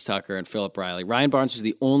 Chance Tucker, and Philip Riley. Ryan Barnes was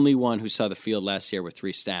the only one who saw the field last year with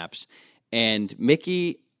 3 snaps. And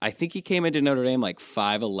Mickey, I think he came into Notre Dame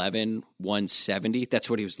 5'11", 170. That's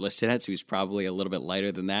what he was listed at, so he was probably a little bit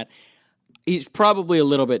lighter than that. He's probably a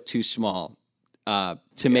little bit too small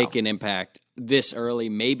to make an impact this early.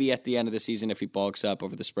 Maybe at the end of the season if he bulks up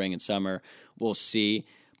over the spring and summer. We'll see.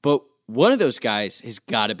 But one of those guys has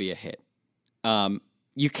got to be a hit.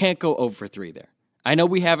 You can't go 0 for 3 there. I know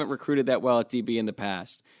we haven't recruited that well at DB in the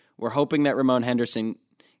past. We're hoping that Ramon Henderson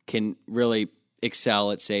can really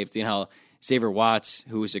excel at safety, and how Xavier Watts,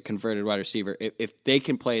 who is a converted wide receiver, if they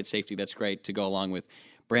can play at safety, that's great to go along with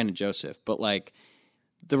Brandon Joseph. But like,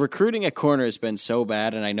 the recruiting at corner has been so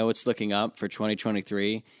bad, and I know it's looking up for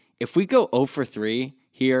 2023. If we go 0 for 3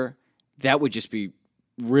 here, that would just be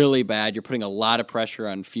really bad. You're putting a lot of pressure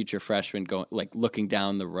on future freshmen looking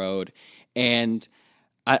down the road, and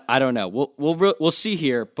I don't know. We'll see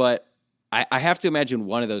here, but I have to imagine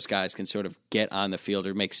one of those guys can sort of get on the field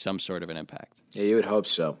or make some sort of an impact. Yeah, you would hope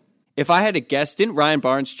so. If I had to guess, didn't Ryan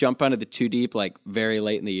Barnes jump onto the 2 deep like very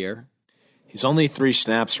late in the year? His only 3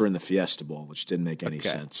 snaps were in the Fiesta Bowl, which didn't make any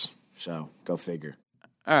sense. So go figure.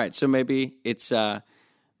 All right, so maybe it's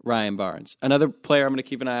Ryan Barnes. Another player I'm going to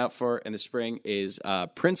keep an eye out for in the spring is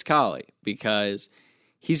Prince Kollie, because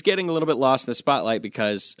he's getting a little bit lost in the spotlight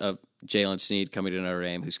because of Jalen Sneed coming to Notre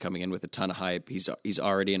Dame, who's coming in with a ton of hype. He's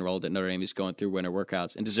already enrolled at Notre Dame. He's going through winter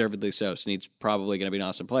workouts, and deservedly so. Sneed's probably going to be an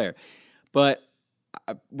awesome player. But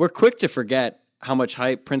we're quick to forget how much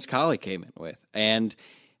hype Prince Kollie came in with. And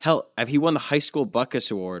hell, he won the High School Buckus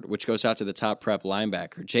Award, which goes out to the top prep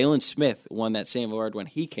linebacker. Jalen Smith won that same award when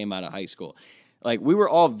he came out of high school. Like, we were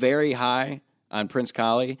all very high on Prince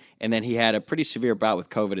Kollie, and then he had a pretty severe bout with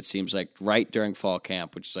COVID, it seems like, right during fall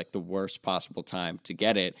camp, which is like the worst possible time to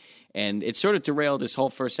get it. And it sort of derailed his whole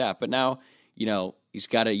first half. But now, he's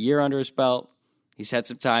got a year under his belt. He's had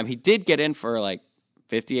some time. He did get in for like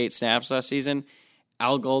 58 snaps last season.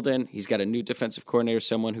 Al Golden, he's got a new defensive coordinator,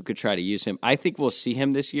 someone who could try to use him. I think we'll see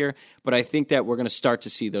him this year, but I think that we're going to start to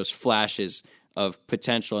see those flashes of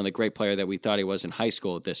potential and the great player that we thought he was in high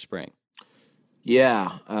school this spring.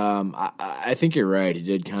 Yeah, I think you're right. He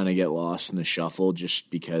did kind of get lost in the shuffle just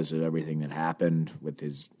because of everything that happened with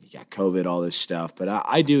he got COVID, all this stuff. But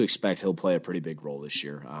I do expect he'll play a pretty big role this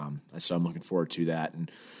year. So I'm looking forward to that. And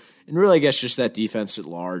really, I guess just that defense at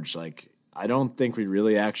large, like, I don't think we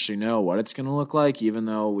really actually know what it's going to look like, even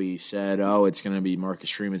though we said, it's going to be Marcus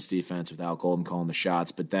Freeman's defense with Al Golden calling the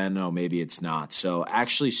shots. But then, maybe it's not. So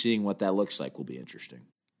actually seeing what that looks like will be interesting.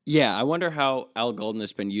 Yeah, I wonder how Al Golden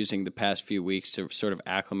has been using the past few weeks to sort of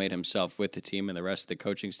acclimate himself with the team and the rest of the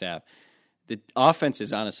coaching staff. The offense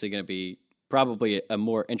is honestly going to be probably a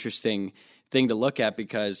more interesting thing to look at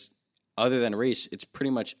because other than Reese, it's pretty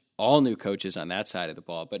much all new coaches on that side of the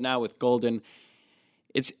ball. But now with Golden,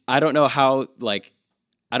 I don't know how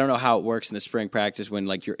it works in the spring practice when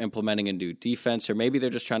like you're implementing a new defense, or maybe they're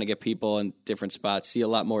just trying to get people in different spots, see a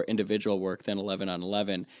lot more individual work than 11 on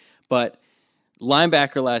 11. But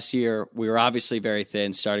linebacker last year, we were obviously very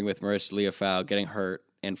thin, starting with Marissa Leofau getting hurt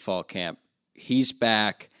in fall camp. He's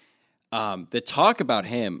back. The talk about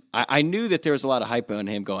him, I knew that there was a lot of hype on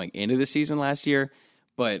him going into the season last year,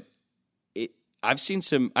 but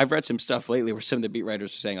I've read some stuff lately where some of the beat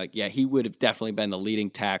writers are saying, like, yeah, he would have definitely been the leading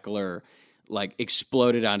tackler, like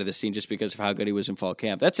exploded onto the scene just because of how good he was in fall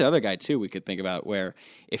camp. That's another guy, too, we could think about where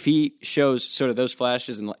if he shows sort of those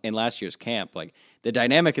flashes in last year's camp, like the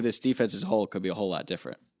dynamic of this defense as a whole could be a whole lot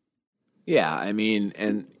different. Yeah, I mean,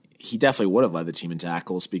 and he definitely would have led the team in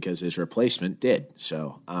tackles because his replacement did.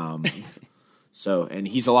 So, and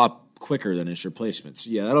he's a lot quicker than his replacements.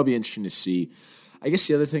 Yeah, that'll be interesting to see. I guess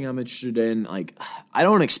the other thing I'm interested in, like, I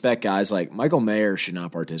don't expect guys like Michael Mayer should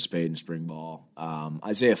not participate in spring ball.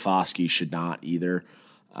 Isaiah Foskey should not either.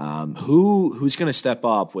 Who's going to step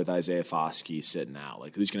up with Isaiah Foskey sitting out?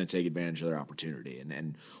 Like, who's going to take advantage of their opportunity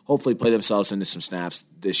and hopefully play themselves into some snaps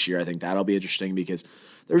this year? I think that'll be interesting because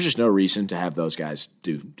there's just no reason to have those guys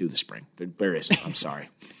do the spring. There isn't. I'm sorry.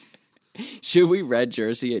 Should we red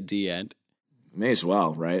jersey at D end? May as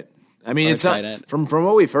well, right? I mean, it's not, from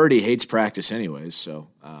what we've heard, he hates practice anyways, so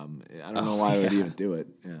I don't know why I would even do it.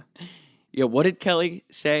 Yeah. Yeah, what did Kelly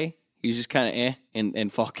say? He was just kind of in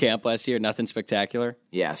fall camp last year, nothing spectacular?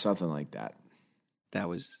 Yeah, something like that. That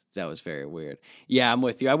was very weird. Yeah, I'm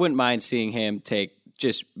with you. I wouldn't mind seeing him take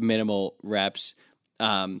just minimal reps.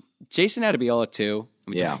 Jason Adebiola, too.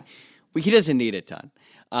 Yeah. He doesn't need a ton.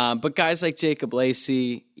 But guys like Jacob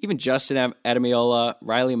Lacey, even Justin Ademiola,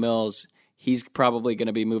 Riley Mills, he's probably going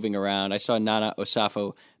to be moving around. I saw Nana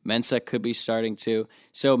Osafo-Mensah could be starting too.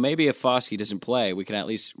 So maybe if Foskey doesn't play, we can at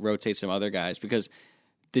least rotate some other guys because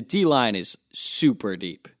the D-line is super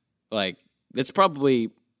deep. Like, that's probably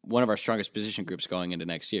one of our strongest position groups going into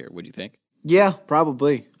next year. What do you think? Yeah,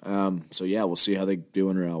 probably. So, yeah, we'll see how they do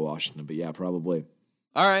in Real Washington. But, yeah, probably.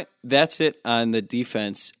 All right, that's it on the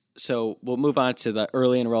defense. So we'll move on to the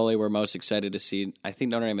early enrollee we're most excited to see. I think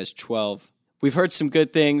Notre Dame has 12. We've heard some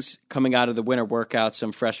good things coming out of the winter workout,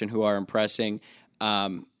 some freshmen who are impressing.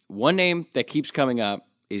 one name that keeps coming up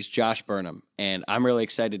is Josh Burnham, and I'm really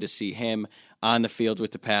excited to see him on the field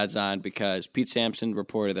with the pads on because Pete Sampson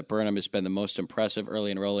reported that Burnham has been the most impressive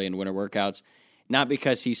early enrollee in winter workouts, not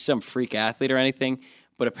because he's some freak athlete or anything,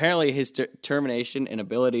 but apparently his determination and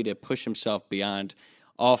ability to push himself beyond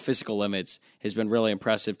all physical limits has been really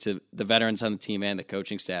impressive to the veterans on the team and the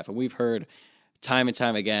coaching staff. And we've heard time and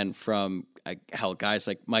time again from guys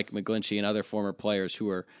like Mike McGlinchey and other former players who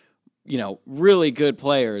are, really good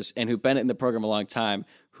players and who've been in the program a long time,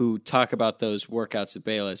 who talk about those workouts at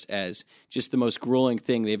Bayless as just the most grueling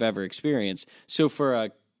thing they've ever experienced. So for a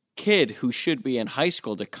kid who should be in high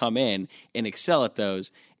school to come in and excel at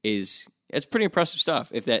those it's pretty impressive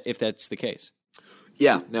stuff if that's the case.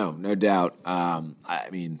 Yeah, no doubt. I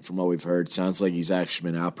mean, from what we've heard, sounds like he's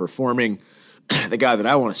actually been outperforming the guy that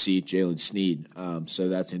I want to see, Jalen Sneed. So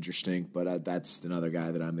that's interesting, but that's another guy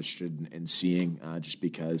that I'm interested in seeing just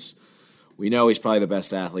because we know he's probably the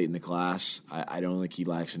best athlete in the class. I don't think he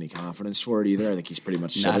lacks any confidence for it either. I think he's pretty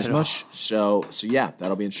much said as much. So yeah,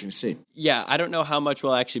 that'll be interesting to see. Yeah, I don't know how much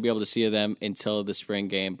we'll actually be able to see of them until the spring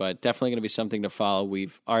game, but definitely going to be something to follow.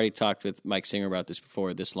 We've already talked with Mike Singer about this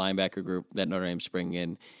before. This linebacker group that Notre Dame's bringing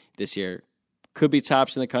in this year could be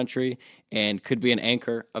tops in the country and could be an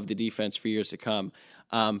anchor of the defense for years to come.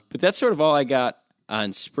 But that's sort of all I got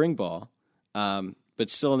on spring ball. But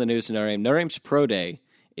still in the news in Notre Dame. Notre Dame's Pro Day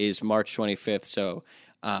is March 25th, so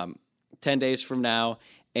 10 days from now.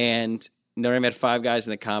 And Notre Dame had 5 guys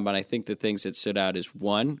in the combine. I think the things that stood out is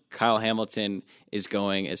 1, Kyle Hamilton is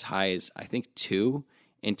going as high as, I think, 2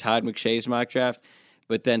 in Todd McShay's mock draft.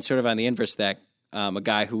 But then sort of on the inverse of that, a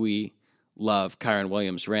guy who we love, Kyron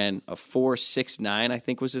Williams, ran a 4.69, I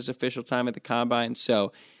think was his official time at the combine.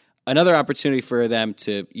 So another opportunity for them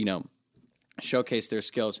to, showcase their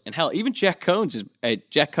skills. And hell, even Jack Cohn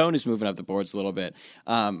is moving up the boards a little bit.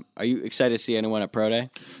 Are you excited to see anyone at Pro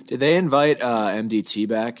Day? Did they invite MDT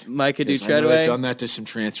back? Micah Dutredway? I know they've done that to some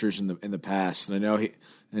transfers in the past, and I know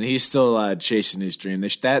he's still chasing his dream.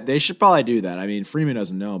 They should probably do that. I mean, Freeman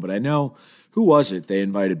doesn't know, but I know who was it they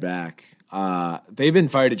invited back. They've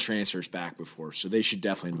invited transfers back before, so they should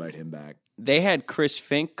definitely invite him back. They had Chris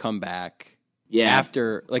Fink come back. Yeah,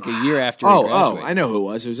 after a year after. He graduated. I know who it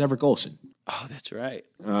was. It was Everett Golson. Oh, that's right.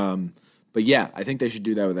 But yeah, I think they should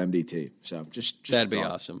do that with MDT. So just that'd be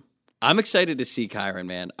awesome. I'm excited to see Kyron,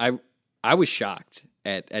 man. I was shocked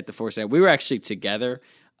at the 4.7. We were actually together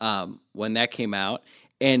when that came out,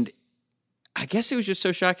 and I guess it was just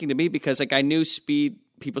so shocking to me because I knew speed.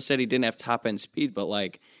 People said he didn't have top end speed, but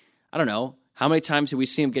I don't know how many times did we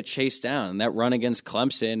see him get chased down? And that run against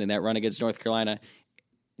Clemson and that run against North Carolina,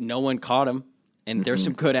 no one caught him. And there's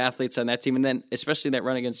some good athletes on that team. And then, especially that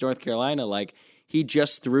run against North Carolina, he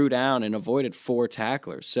just threw down and avoided 4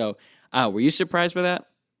 tacklers. So, were you surprised by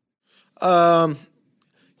that?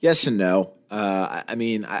 Yes and no. I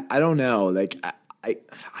mean, I don't know.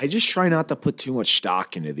 I just try not to put too much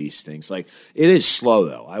stock into these things. It is slow,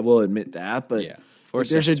 though. I will admit that. But yeah,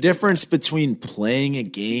 there's a difference between playing a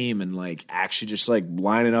game and, actually just,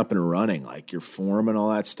 lining up and running. Your form and all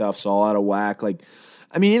that stuff's all out of whack.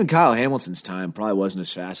 I mean, even Kyle Hamilton's time probably wasn't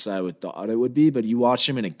as fast as I would thought it would be, but you watch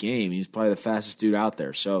him in a game, he's probably the fastest dude out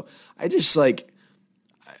there. So I just I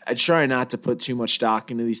try not to put too much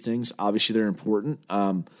stock into these things. Obviously, they're important.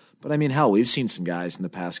 But I mean, hell, we've seen some guys in the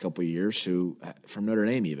past couple of years from Notre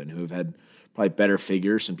Dame even, who have had probably better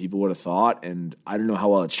figures than people would have thought. And I don't know how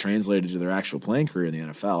well it's translated to their actual playing career in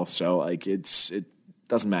the NFL. So it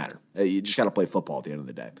doesn't matter. You just got to play football at the end of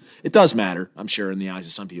the day. It does matter, I'm sure, in the eyes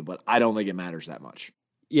of some people, but I don't think it matters that much.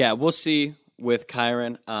 Yeah, we'll see with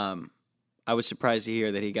Kyron. I was surprised to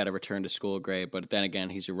hear that he got a return to school grade, but then again,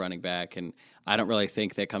 he's a running back, and I don't really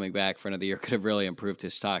think that coming back for another year could have really improved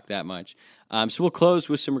his stock that much. So we'll close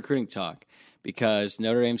with some recruiting talk because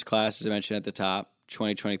Notre Dame's class, as I mentioned at the top,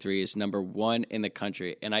 2023 is number 1 in the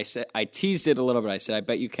country. And I teased it a little bit. I said, I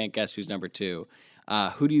bet you can't guess who's number 2.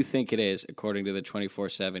 Who do you think it is according to the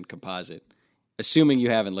 24/7 composite? Assuming you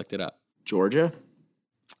haven't looked it up. Georgia?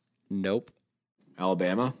 Nope.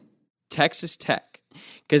 Alabama? Texas Tech,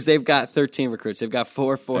 because they've got 13 recruits. They've got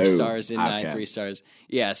 4 4-stars and 9 3-stars.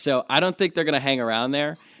 Yeah, so I don't think they're going to hang around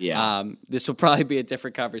there. Yeah. This will probably be a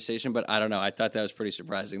different conversation, but I don't know. I thought that was pretty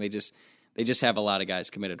surprising. They just have a lot of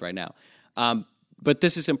guys committed right now. But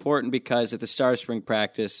this is important because at the start of spring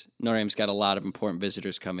practice, Notre Dame's got a lot of important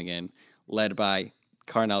visitors coming in, led by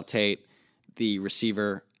Carnell Tate, the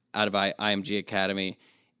receiver out of IMG Academy.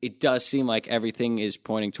 It does seem like everything is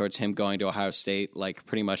pointing towards him going to Ohio State, like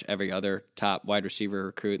pretty much every other top wide receiver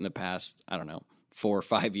recruit in the past, 4 or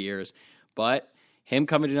 5 years. But him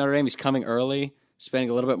coming to Notre Dame, he's coming early, spending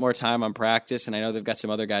a little bit more time on practice, and I know they've got some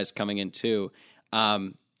other guys coming in too.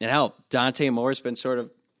 hell, Dante Moore's been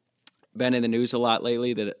been in the news a lot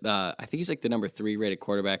lately. That I think he's like the number 3 rated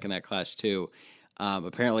quarterback in that class too.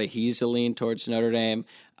 Apparently, he's a lean towards Notre Dame.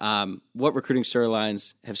 What recruiting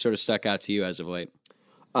storylines have sort of stuck out to you as of late?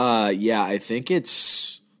 Yeah, I think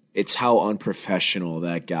it's how unprofessional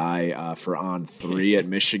that guy for on 3 at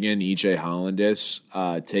Michigan, EJ Holland, is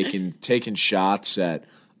taking shots at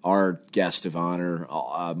our guest of honor,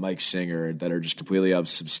 Mike Singer, that are just completely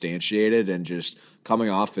unsubstantiated and just coming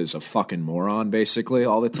off as a fucking moron basically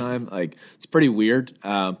all the time. Like, it's pretty weird.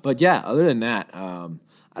 But yeah, other than that,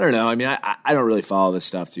 I don't know. I mean, I don't really follow this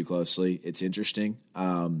stuff too closely. It's interesting.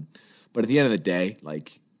 But at the end of the day,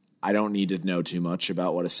 like, I don't need to know too much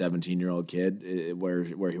about what a 17-year-old kid, where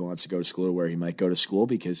he wants to go to school or where he might go to school,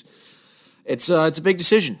 because it's a big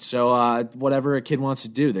decision. So whatever a kid wants to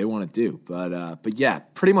do, they want to do. But yeah,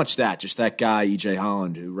 pretty much that. Just that guy, EJ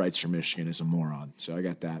Holland, who writes for Michigan, is a moron. So I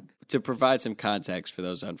got that. To provide some context for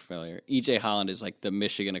those unfamiliar, EJ Holland is like the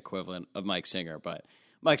Michigan equivalent of Mike Singer, but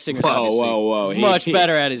Mike Singer's obviously much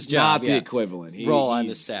better at his job. Not the equivalent. Role on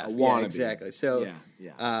the staff. Yeah, exactly. So,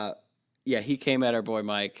 he came at our boy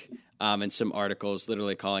Mike in some articles,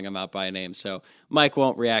 literally calling him out by name. So Mike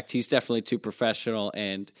won't react. He's definitely too professional,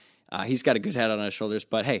 and he's got a good head on his shoulders.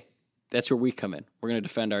 But hey, that's where we come in. We're going to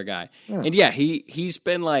defend our guy. Yeah. And yeah, he's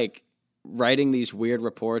been like writing these weird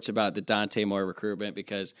reports about the Dante Moore recruitment,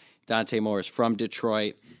 because Dante Moore is from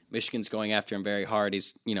Detroit. Michigan's going after him very hard.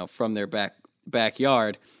 He's, from their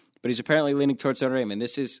backyard, but he's apparently leaning towards Notre Dame. And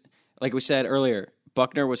this is, like we said earlier,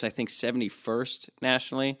 Buckner was, I think, 71st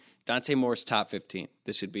nationally. Dante Moore's top 15.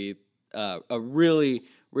 This would be a really,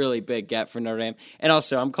 really big gap for Notre Dame. And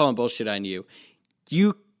also, I'm calling bullshit on you.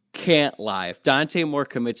 You can't lie. If Dante Moore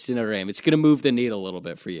commits to Notre Dame, it's going to move the needle a little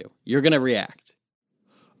bit for you. You're going to react.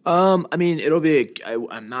 I mean, it'll be.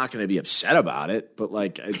 I'm not going to be upset about it, but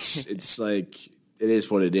like it's like it is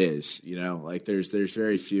what it is. Like there's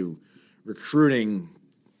very few recruiting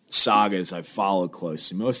sagas I've followed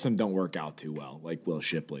closely. Most of them don't work out too well, like Will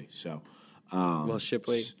Shipley. So, Will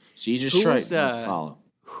Shipley. So you just try to follow.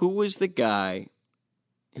 Who was the guy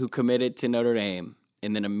who committed to Notre Dame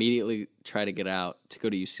and then immediately tried to get out to go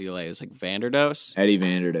to UCLA? It was like Vanderdoes? Eddie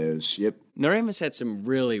Vanderdoes, yep. Notre Dame has had some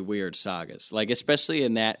really weird sagas, like especially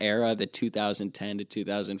in that era, the 2010 to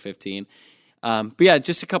 2015. But yeah,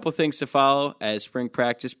 just a couple things to follow as spring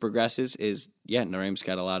practice progresses is, Notre Dame's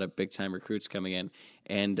got a lot of big-time recruits coming in,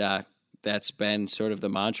 and that's been sort of the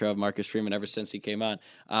mantra of Marcus Freeman ever since he came on.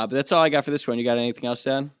 But that's all I got for this one. You got anything else,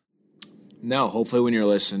 Dan? No, hopefully when you're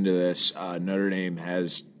listening to this, Notre Dame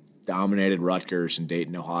has dominated Rutgers in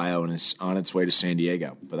Dayton, Ohio, and is on its way to San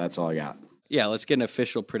Diego. But that's all I got. Yeah, let's get an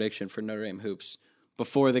official prediction for Notre Dame hoops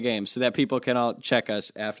before the game so that people can all check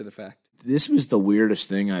us after the fact. This was the weirdest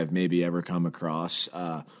thing I've maybe ever come across.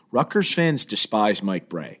 Rutgers fans despise Mike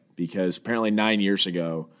Brey because apparently 9 years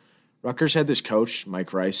ago, Rutgers had this coach,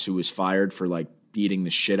 Mike Rice, who was fired for like beating the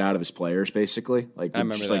shit out of his players, basically. Like, I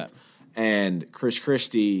remember that. And Chris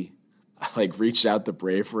Christie like reached out to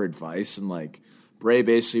Brey for advice, and like Brey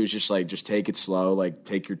basically was just like, just take it slow, like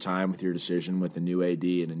take your time with your decision with a new AD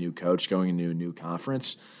and a new coach going into a new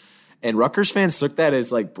conference. And Rutgers fans took that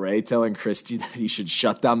as like Brey telling Christie that he should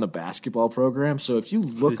shut down the basketball program. So if you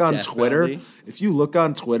look on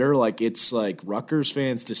Twitter, like it's like Rutgers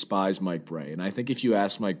fans despise Mike Brey. And I think if you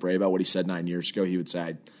ask Mike Brey about what he said 9 years ago, he would say,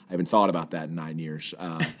 I haven't thought about that in 9 years.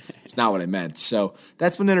 It's not what I meant. So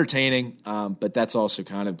that's been entertaining. But that's also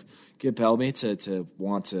kind of compelled me to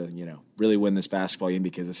want to, really win this basketball game,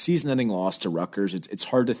 because a season-ending loss to Rutgers, it's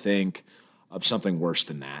hard to think of something worse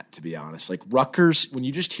than that, to be honest. Like Rutgers, when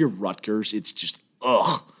you just hear Rutgers, it's just,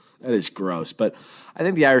 ugh, that is gross. But I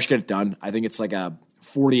think the Irish get it done. I think it's like a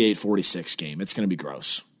 48-46 game. It's going to be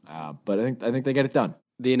gross. But I think they get it done.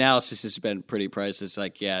 The analysis has been pretty priceless.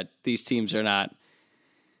 Like, these teams are not,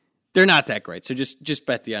 they're not that great. So just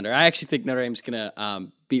bet the under. I actually think Notre Dame's going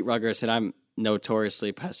to beat Rutgers, and I'm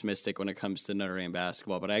notoriously pessimistic when it comes to Notre Dame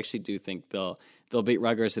basketball, but I actually do think they'll beat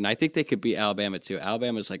Rutgers, and I think they could beat Alabama too.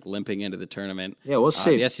 Alabama's like limping into the tournament. Yeah, we'll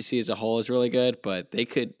see. The SEC as a whole is really good, but they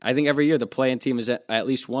could. I think every year the play-in team is at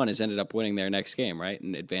least one has ended up winning their next game, right,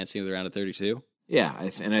 and advancing to the round of 32. Yeah,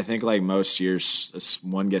 and I think like most years,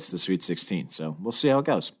 one gets to the Sweet 16. So we'll see how it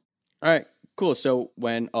goes. All right, cool. So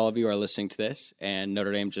when all of you are listening to this, and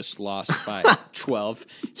Notre Dame just lost by 12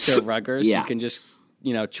 to Rutgers, you can just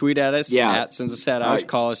tweet at us at Sons of Sad Irish,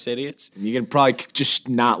 call us idiots. And you can probably just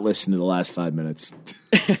not listen to the last 5 minutes.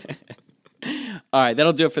 All right,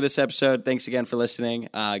 that'll do it for this episode. Thanks again for listening.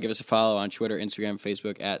 Give us a follow on Twitter, Instagram,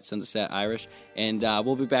 Facebook at Sons of Sad Irish. And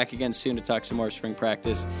we'll be back again soon to talk some more spring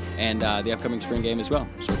practice and the upcoming spring game as well.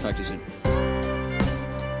 So we'll talk to you soon.